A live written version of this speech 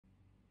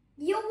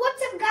Yo,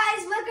 what's up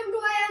guys? Welcome to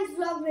AYAAN'S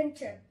vlog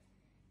venture.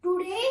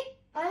 Today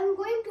I am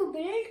going to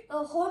build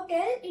a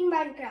hotel in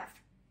Minecraft.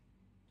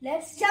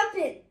 Let's jump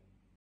in.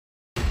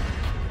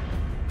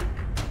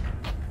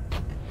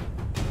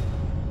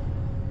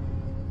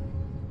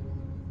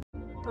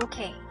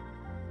 Okay,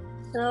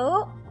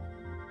 so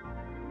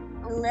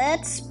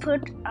let's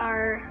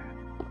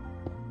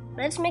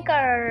make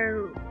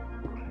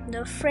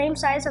the frame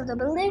size of the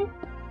building.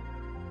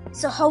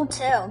 It's a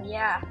hotel,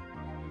 yeah.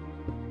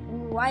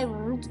 Why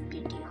won't it be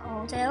the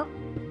hotel?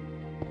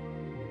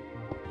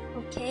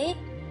 Okay,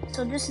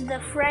 so this is the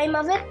frame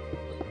of it.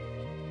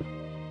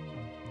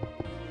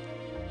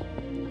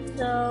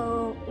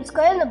 So it's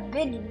going to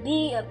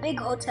be a big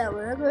hotel.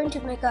 We're going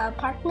to make an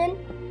apartment.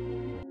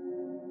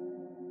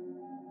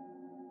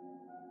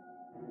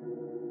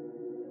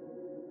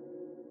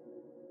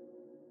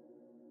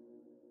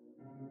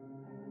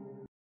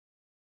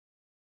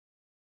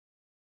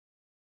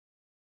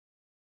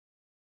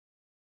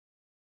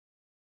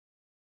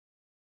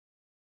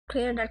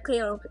 Clear,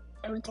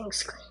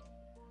 everything's clear.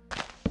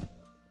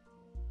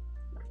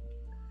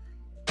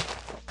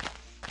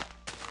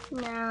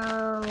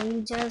 Now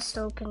we just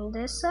open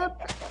this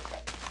up.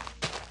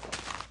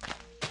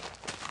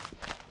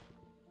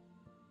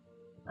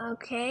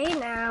 Okay,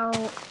 now.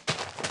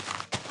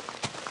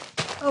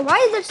 Oh, why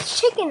is there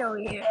chicken over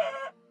here?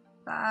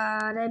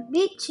 Gotta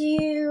beat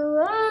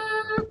you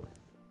up.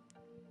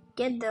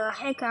 Get the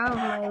heck out of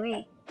my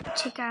way,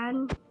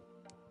 chicken.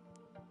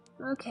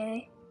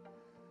 Okay.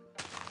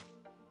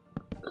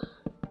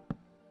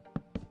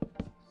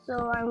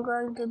 So I'm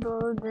going to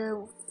build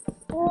the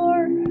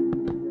 4.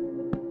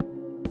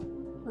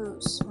 Oh,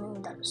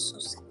 smooth, that is so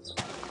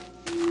satisfying.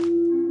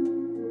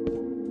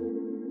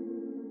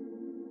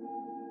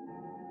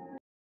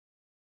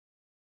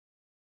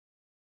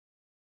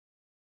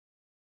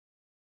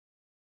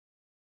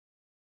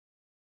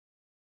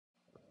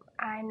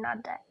 I'm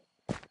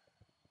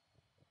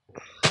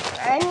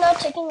not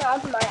checking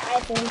out my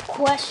iPhone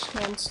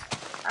questions.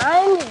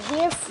 I'm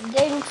here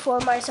getting for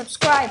my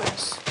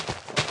subscribers.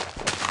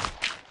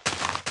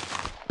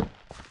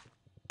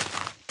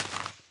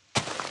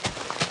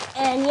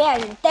 And yeah,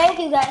 thank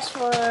you guys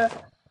for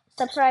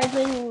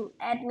subscribing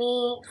at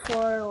me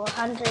for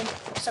 100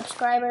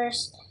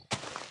 subscribers.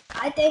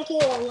 I thank you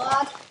a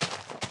lot.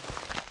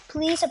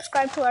 Please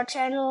subscribe to our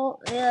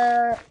channel.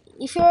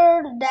 If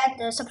you're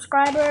that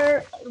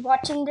subscriber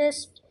watching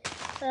this,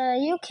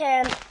 you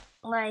can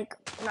like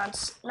not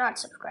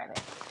subscribe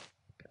it.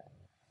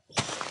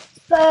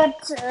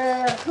 But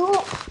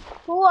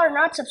who are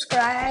not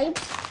subscribed,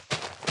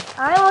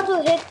 I want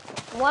to hit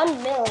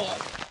 1 million.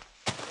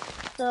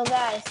 So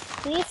guys,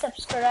 please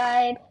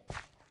subscribe.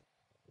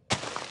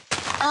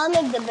 I'll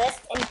make the best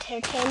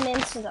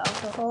entertainments of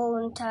the whole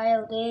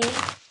entire day.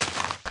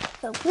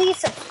 So please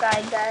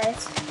subscribe,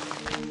 guys.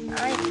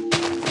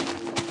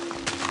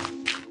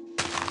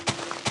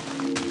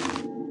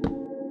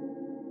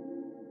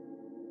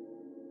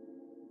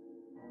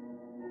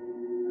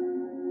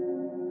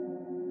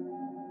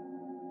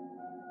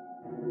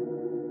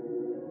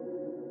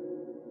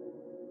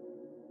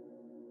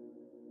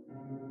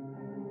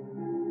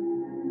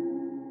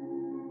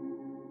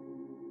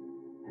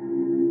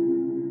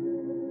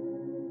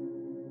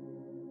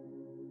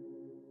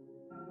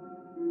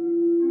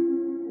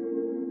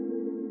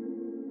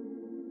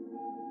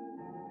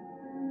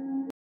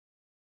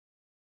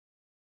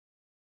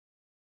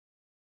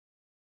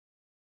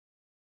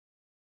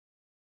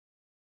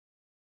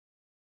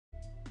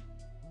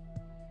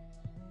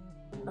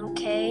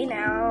 Okay,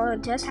 now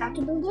just have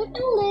to build a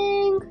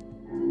building.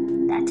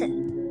 That's it.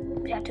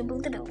 We have to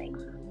build the building.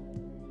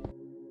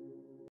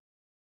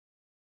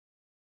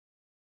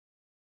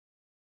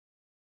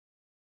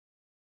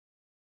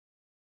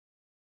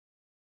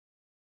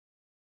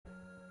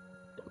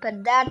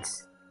 But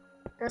that's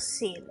the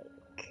ceiling.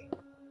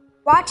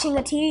 Watching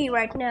a TV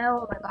right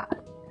now. Oh my god.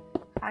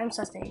 I'm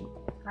such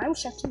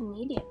an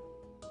idiot.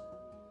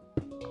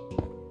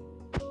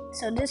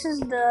 So this is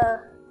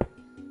the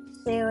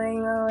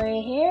ceiling over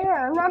here.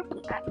 I'm not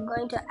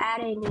going to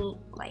add any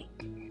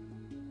like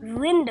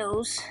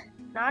windows.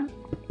 I'm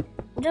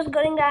just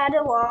going to add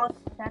a wall.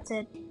 That's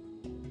it.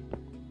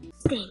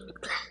 Stained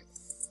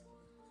glass.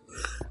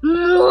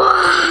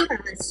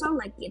 It sounds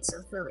like it's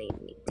a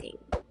villain thing.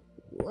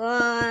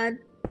 What?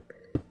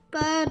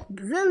 But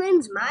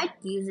villains might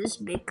use this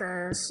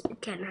because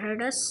it can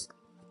hurt us.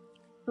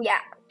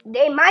 Yeah,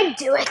 they might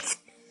do it.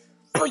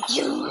 But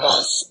you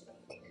must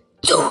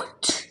do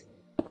it.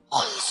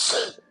 I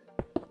say,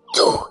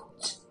 do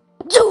it.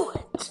 Do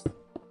it.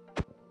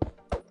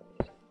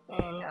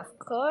 And of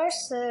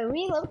course,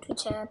 we love to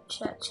chat.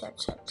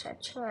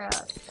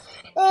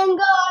 And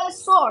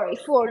guys, sorry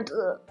for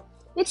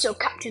it's your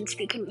captain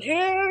speaking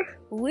here.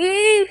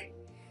 We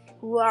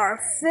are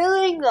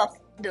filling up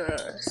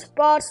the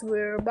spots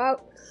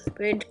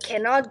we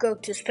cannot go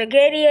to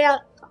Spaghetti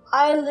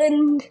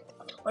Island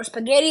or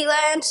Spaghetti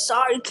Land.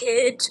 Sorry,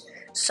 kids.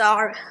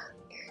 Sorry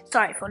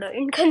for the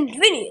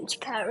inconvenience,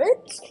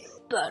 parents.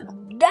 But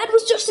that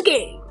was just a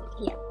game.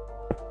 Yeah.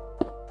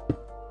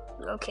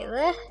 Okay,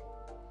 that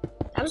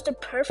was the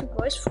perfect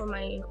voice for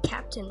my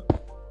captain.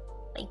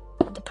 Like,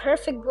 the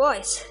perfect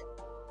voice.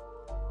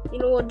 You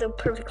know what the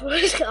perfect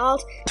voice is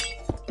called?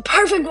 The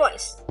perfect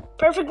voice.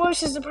 Perfect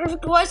voice is the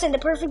perfect voice, and the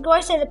perfect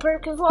voice and the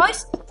perfect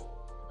voice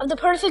of the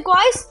perfect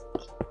voice.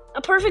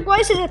 A perfect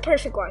voice is a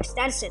perfect voice.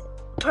 That's it.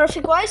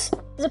 Perfect voice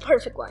is a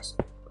perfect voice.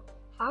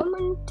 How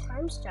many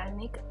times did I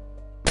make it?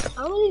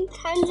 How many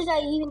times did I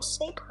even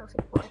say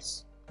perfect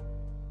voice?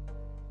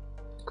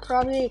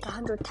 Probably like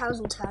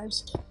 100,000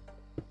 times.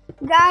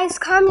 Guys,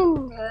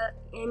 comment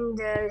in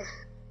the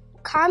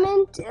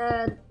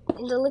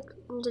link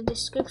in the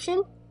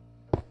description,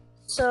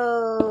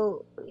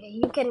 so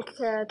you can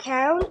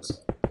count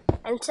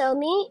and tell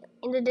me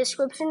in the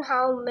description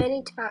how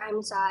many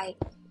times I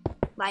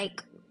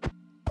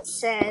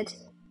said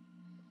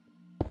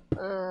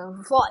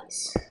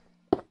voice.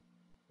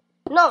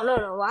 No.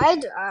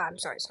 I'm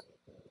sorry.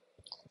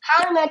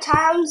 How many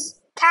times?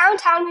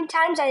 Count how many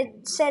times I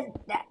said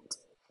that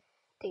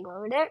thing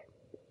over there.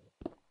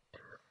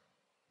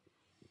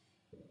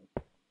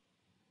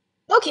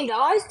 Okay,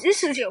 guys,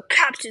 this is your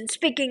captain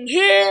speaking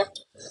here.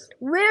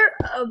 We're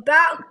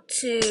about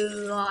to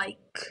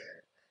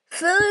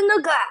fill in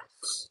the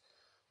gaps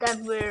that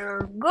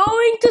we're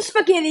going to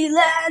Spaghetti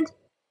Land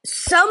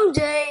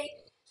someday,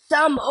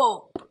 some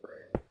hope.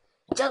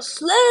 Just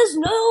let us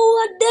know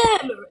at the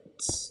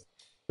Emirates.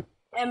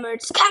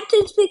 Emirates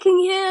captain speaking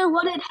here.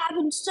 What had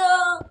happened,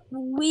 sir?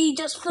 We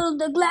just filled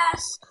the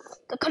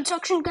the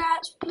construction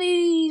glass.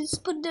 Please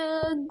put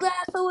the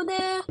glass over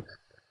there.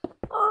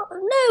 Oh,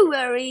 no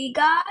worry,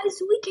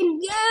 guys. We can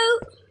go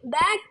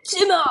back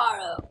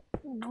tomorrow.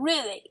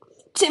 Really,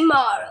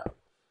 tomorrow.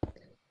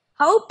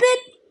 Hope it,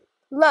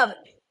 love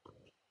it.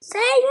 Say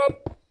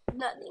it,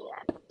 nothing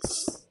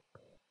happens.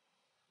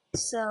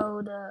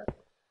 So the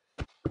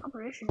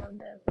operation of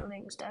the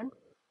building is done.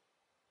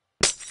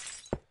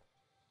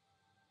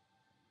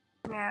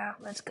 Now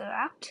let's go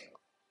out.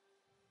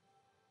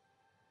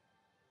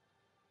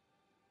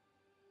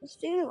 Let's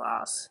do the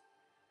walls.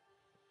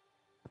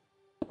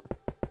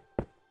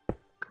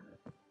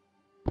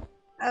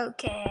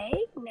 Okay,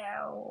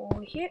 now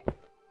over here.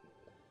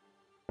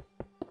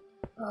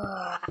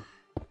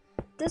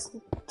 This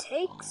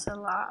takes a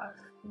lot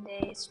of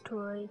days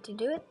to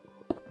do it.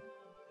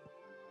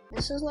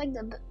 This is like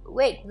the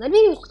wait. Let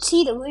me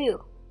see the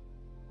view.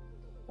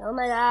 Oh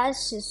my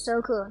gosh, it's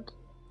so cool.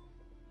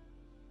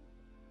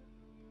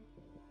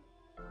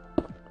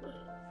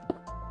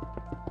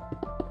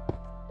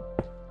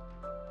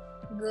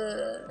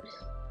 Good.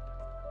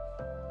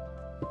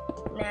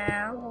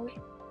 Now,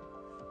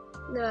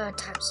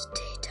 times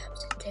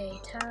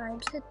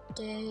a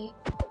day.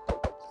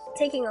 It's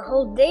taking a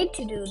whole day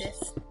to do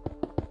this.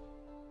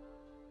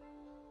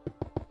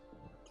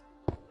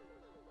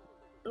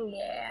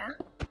 Yeah.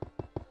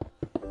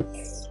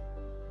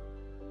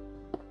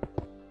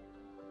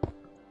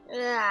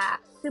 Yeah,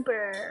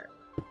 super.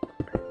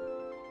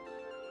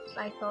 It's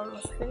like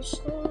almost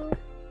finishing.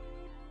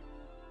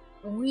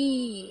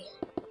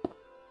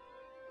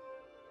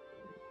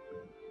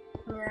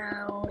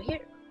 Now here.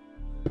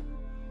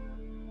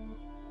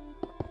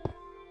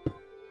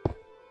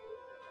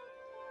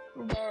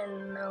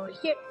 Then over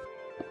here.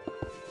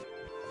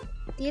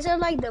 These are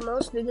like the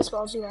most biggest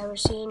walls you've ever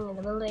seen in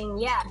the building.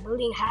 Yeah, the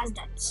building has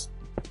that.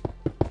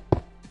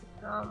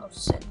 I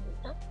almost said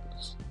that.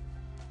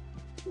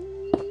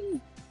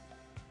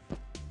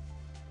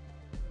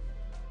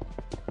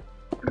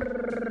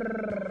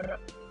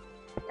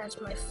 That's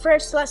my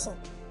first lesson.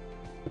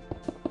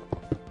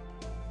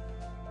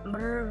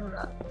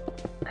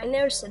 I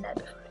never said that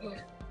before.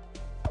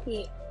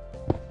 Here.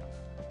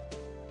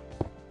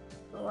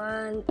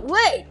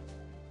 Wait!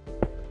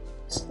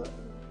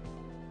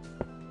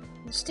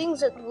 This thing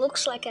that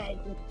looks like I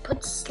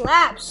put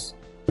slabs.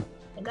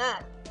 My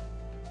god.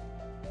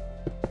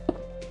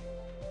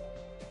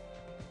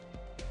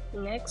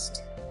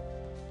 Next.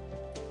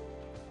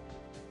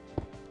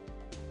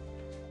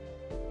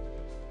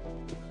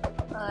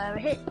 Over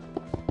here.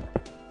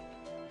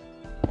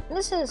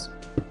 This is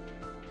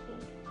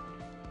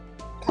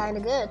kind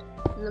of good.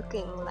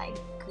 Looking like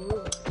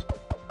good.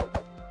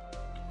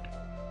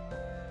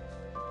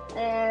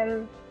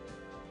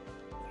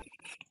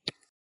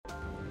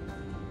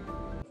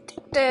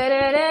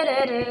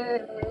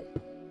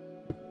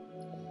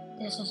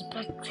 This is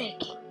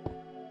breathtaking.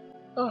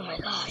 Oh my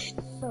gosh,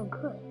 so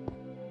good.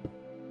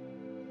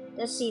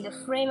 Let's see the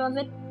frame of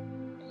it.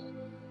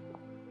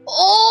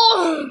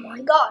 Oh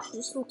my gosh,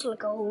 this looks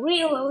like a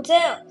real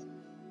hotel.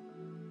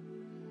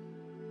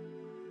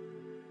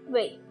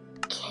 Wait,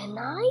 can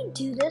I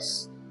do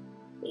this?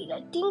 Wait,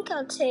 I think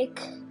I'll take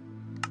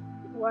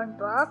one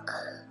block.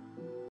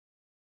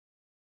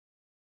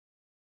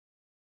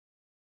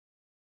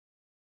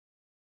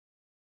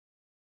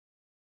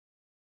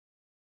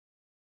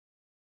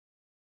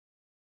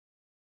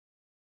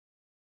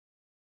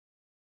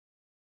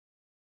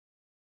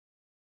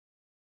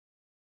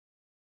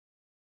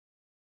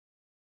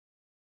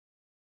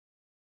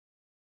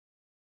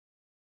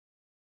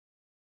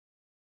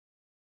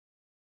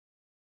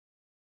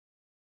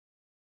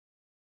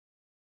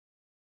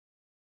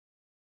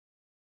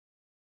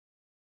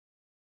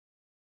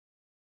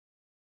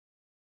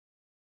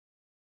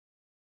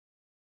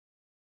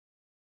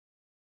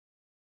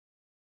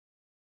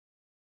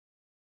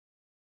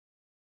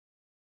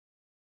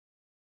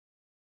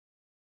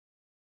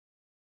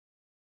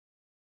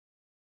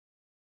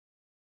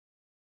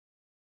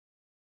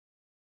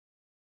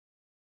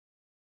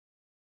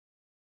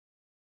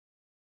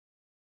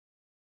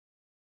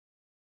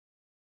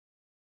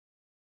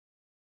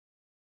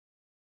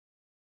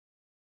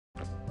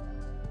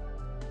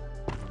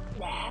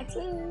 back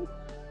soon.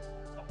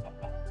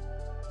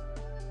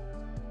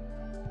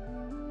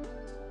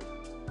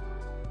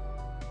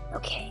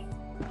 Okay.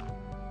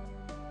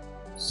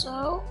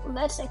 So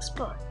let's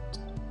explore.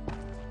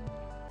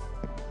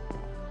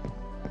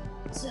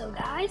 So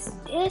guys,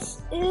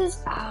 this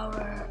is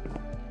our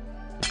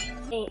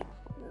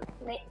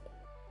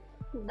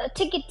the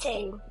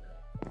ticketing.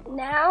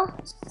 Now,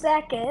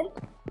 second,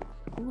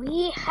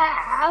 we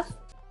have,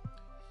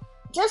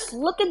 just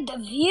look at the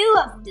view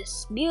of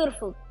this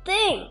beautiful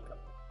thing.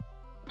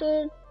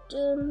 Dun,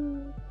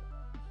 dun.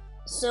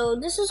 So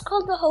this is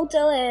called the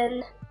Hotel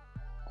Inn.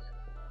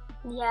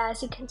 Yeah,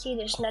 as you can see,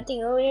 there's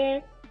nothing over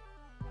here.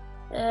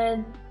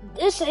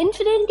 This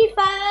Infinity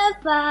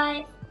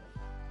 5,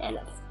 and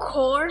of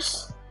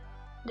course,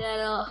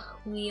 that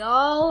we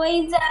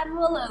always have a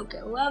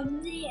logo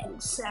of the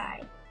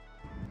inside.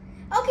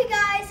 Okay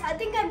guys, I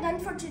think I'm done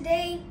for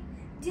today.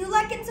 Do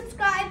like and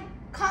subscribe,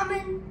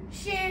 comment,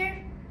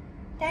 share.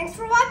 Thanks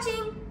for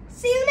watching.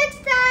 See you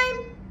next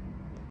time.